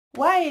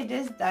Why it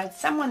is that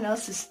someone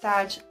else's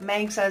touch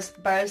makes us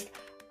burst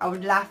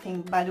out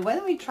laughing, but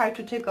when we try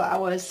to tickle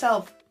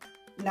ourselves,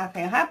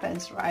 nothing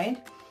happens, right?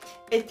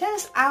 It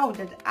turns out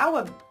that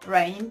our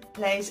brain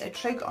plays a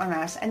trick on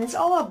us, and it's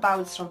all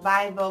about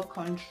survival,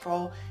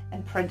 control,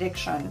 and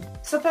prediction.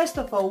 So first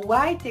of all,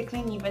 why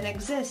tickling even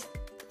exists?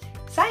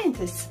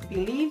 Scientists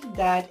believe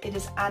that it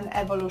is an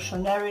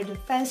evolutionary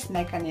defense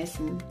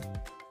mechanism,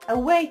 a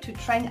way to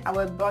train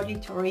our body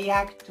to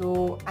react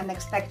to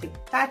unexpected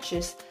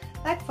touches,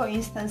 like for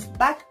instance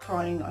back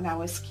crawling on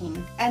our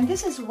skin. And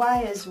this is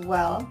why as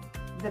well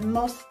the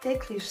most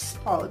ticklish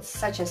spots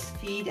such as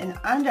feet and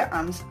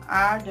underarms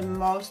are the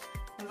most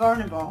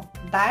vulnerable.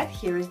 But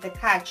here is the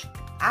catch: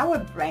 our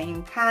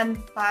brain can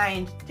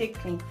find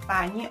tickling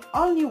funny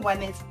only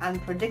when it's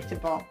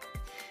unpredictable.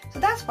 So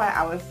that's why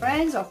our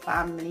friends or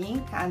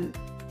family can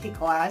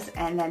tickle us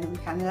and then we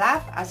can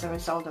laugh as a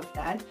result of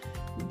that.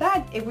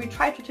 But if we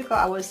try to tickle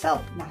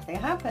ourselves, nothing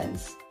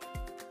happens.